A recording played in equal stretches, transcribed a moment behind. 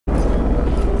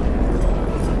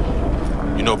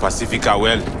know Pacifica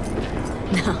well?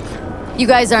 No. You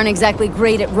guys aren't exactly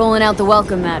great at rolling out the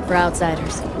welcome mat for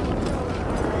outsiders.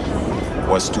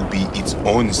 Was to be its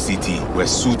own city where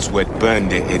suits would burn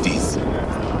their eddies.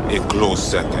 A closed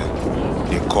circle.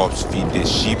 The corpse feed the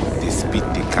sheep, they spit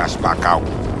the cash back out.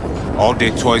 All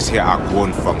the toys here are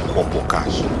grown from corpo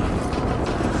cash.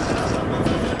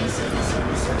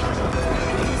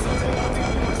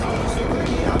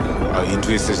 Our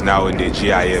interest is now in the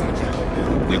GIM,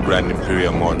 the Grand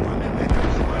Imperial Mall.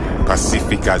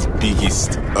 Pacifica's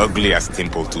biggest, ugliest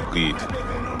temple to greed.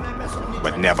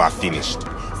 But never finished.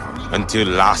 Until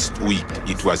last week,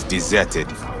 it was deserted,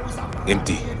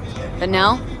 empty. But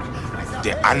now?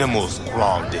 The animals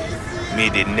crawled there,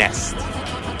 made a nest.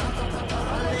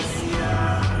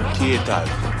 Qui étage?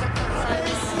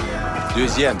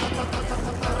 Deuxième.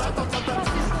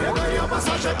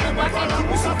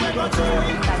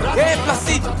 Hey,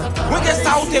 Placide! Où est-ce que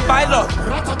ça ou tes bails?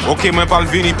 Ok, moi parle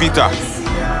Vini Pita.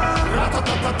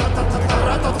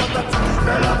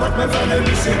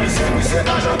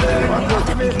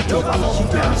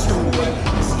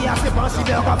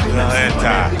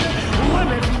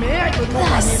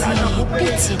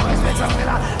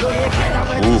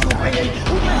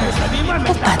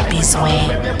 Ou pas de besoin.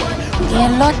 Il y a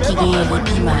l'autre qui gagne les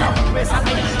piments.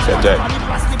 C'est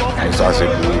ça, c'est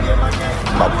pour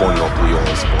ma bonne pour your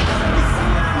response.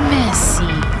 Merci.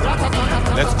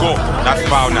 Let's go. That's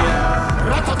foul now.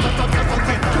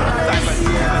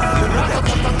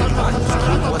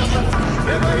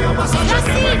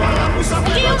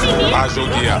 Ah,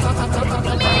 Jodia.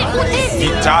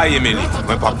 Vita, Emily.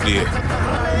 Moi, pas plier.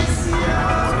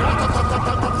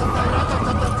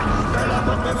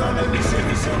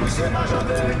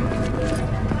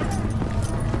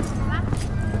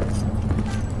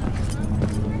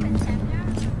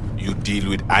 You deal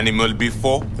with animal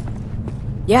before?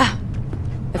 Yeah.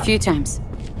 A few times.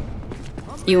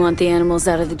 You want the animals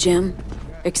out of the gym?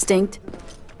 Extinct?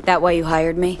 That why you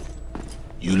hired me?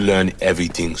 You learn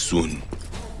everything soon.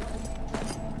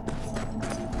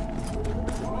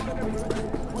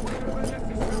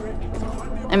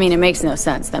 I mean, it makes no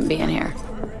sense, them being here.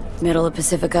 Middle of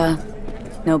Pacifica,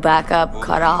 no backup,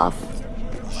 cut off.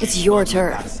 It's your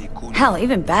turf. Hell,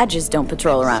 even badges don't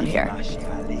patrol around here.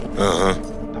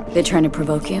 They trying to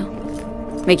provoke you?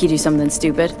 Make you do something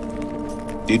stupid?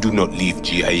 They do not leave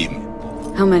GIM.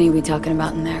 How many we talking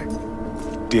about in there?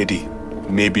 30,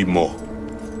 maybe more.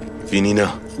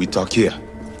 Vinina, we talk here.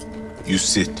 You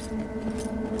sit.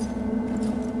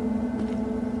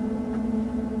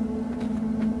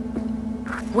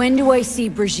 When do I see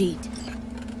Brigitte?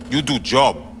 You do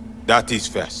job. That is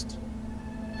first.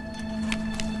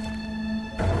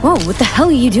 Whoa, what the hell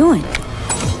are you doing?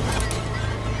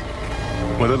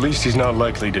 Well, at least he's not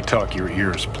likely to talk your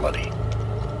ears bloody.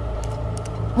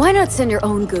 Why not send your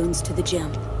own goons to the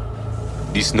gym?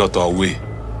 This not our way.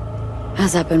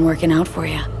 How's that been working out for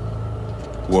you?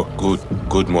 Work good.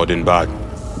 Good more than bad.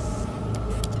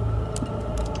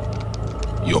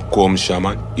 Your comb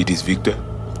shaman, it is Victor?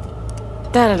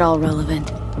 That at all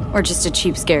relevant? Or just a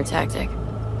cheap scare tactic?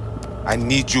 I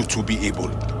need you to be able.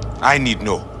 I need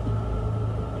know.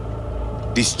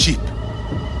 This chip.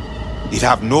 It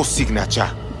have no signature.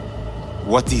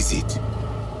 What is it?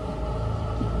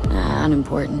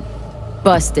 Unimportant.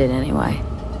 Busted, anyway.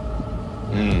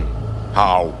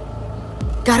 How?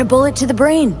 Got a bullet to the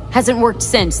brain. Hasn't worked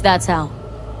since, that's how.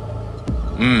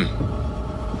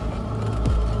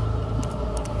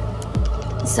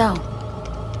 So,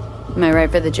 am I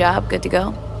right for the job? Good to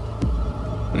go?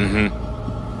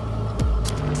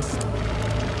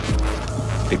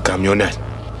 The camionette.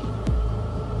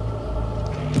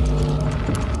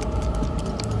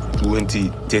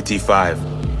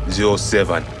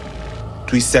 20:35:07.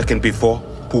 3 seconds before,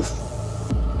 poof.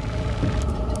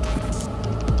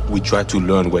 We try to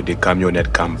learn where the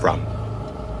camionette come from.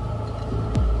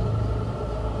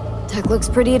 Tech looks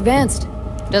pretty advanced.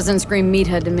 Doesn't scream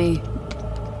meathead to me.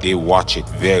 They watch it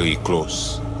very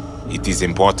close. It is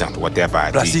important, whatever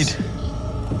it Placide. is.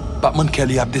 Batman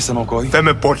Kelly a descend encore.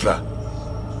 Fais-moi porte là.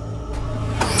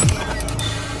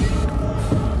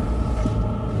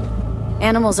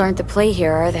 Animals aren't the play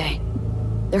here, are they?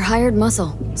 They're hired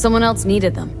muscle. Someone else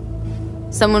needed them.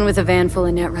 Someone with a van full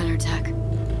of Netrunner tech.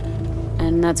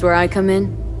 And that's where I come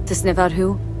in? To sniff out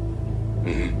who?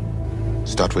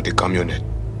 Start with the camionette.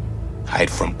 Hide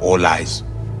from all eyes.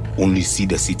 Only see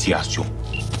the situation.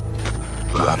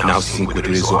 You have now synced with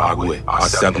Rezo Agüe, our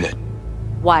subnet.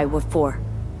 Why? What for?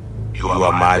 You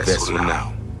are my vessel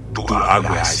now. To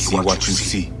Agüe, I see what you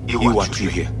see. Hear what you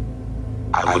hear.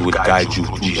 I will guide you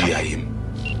to GIM.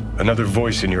 Another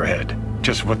voice in your head.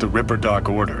 Just what the Ripper Doc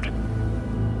ordered.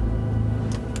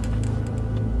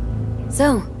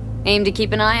 So, aim to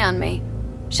keep an eye on me.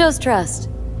 Shows trust.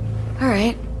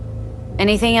 Alright.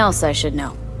 Anything else I should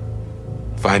know?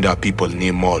 Find our people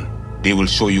near Mall. They will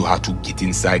show you how to get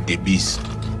inside the beast.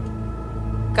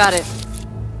 Got it.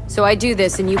 So I do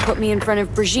this and you put me in front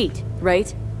of Brigitte,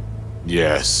 right?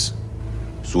 Yes.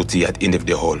 Sooty at end of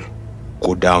the hall.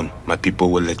 Go down, my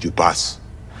people will let you pass.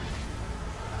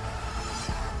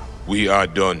 We are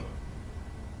done.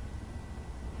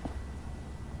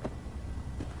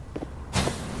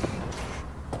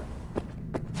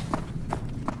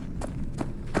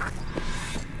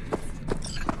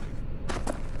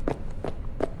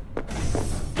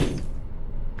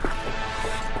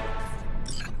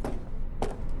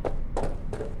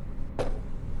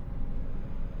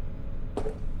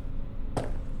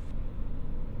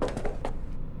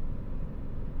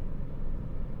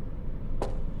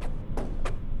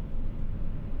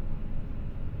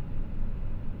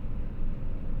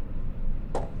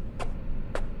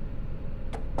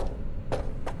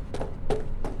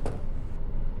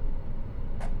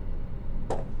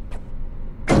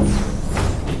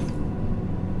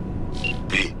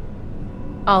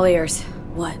 All ears.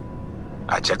 What?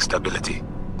 I checked stability.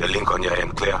 The link on your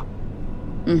end clear?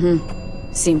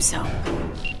 Mm-hmm. Seems so.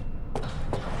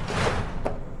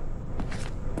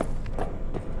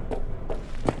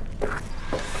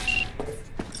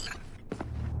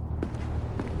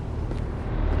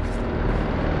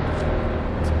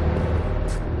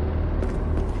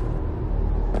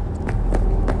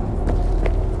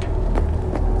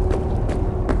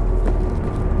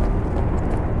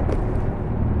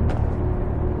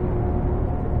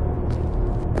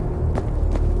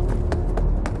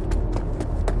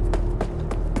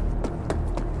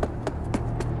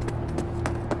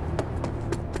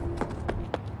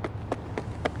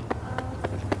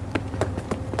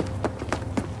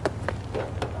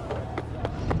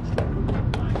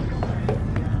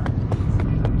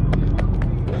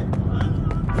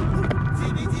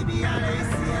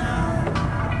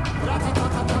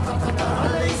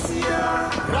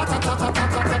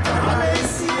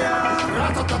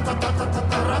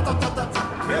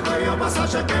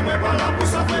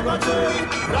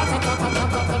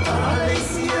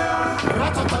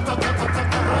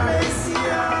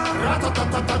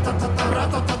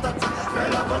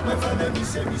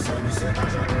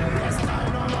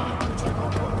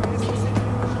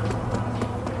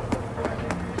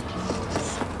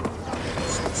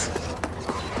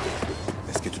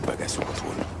 Est-ce que tout bagage sous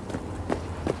contrôle?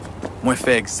 Moi,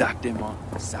 fait exactement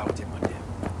ça ou demandé.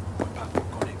 Moi, pas vous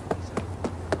connaître.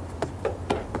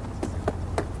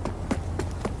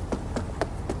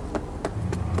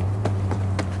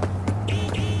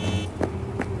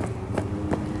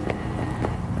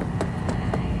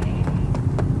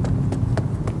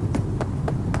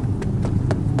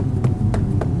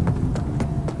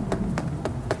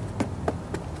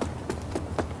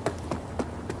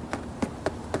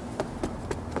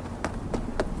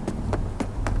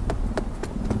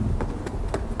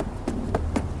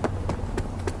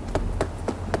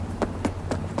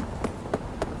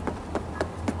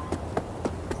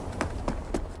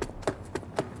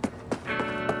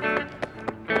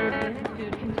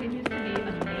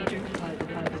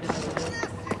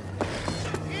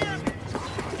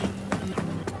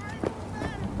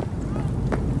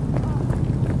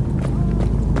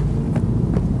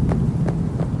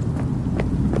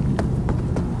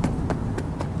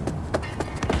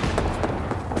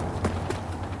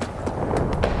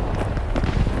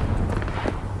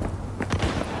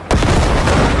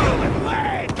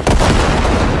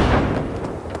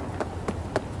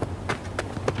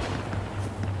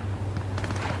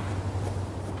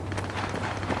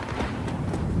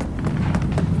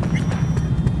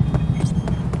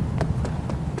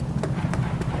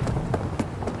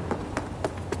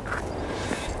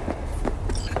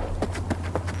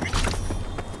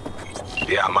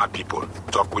 They are my people.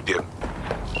 Talk with them.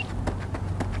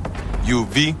 You,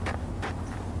 V?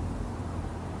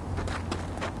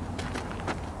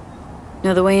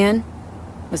 Know the way in?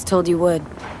 Was told you would.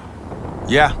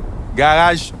 Yeah.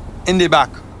 Garage in the back.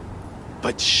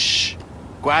 But shh.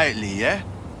 Quietly, yeah?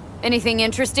 Anything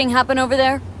interesting happen over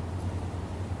there?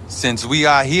 Since we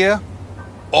are here,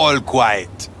 all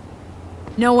quiet.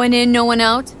 No one in, no one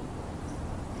out?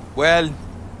 Well,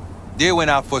 they went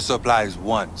out for supplies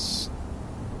once.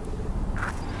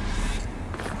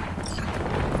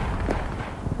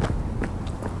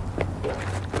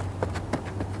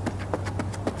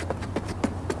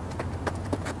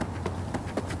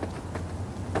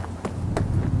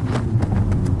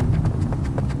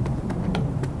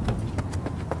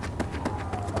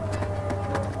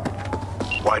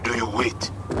 Why do you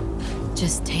wait?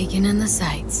 Just taking in the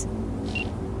sights.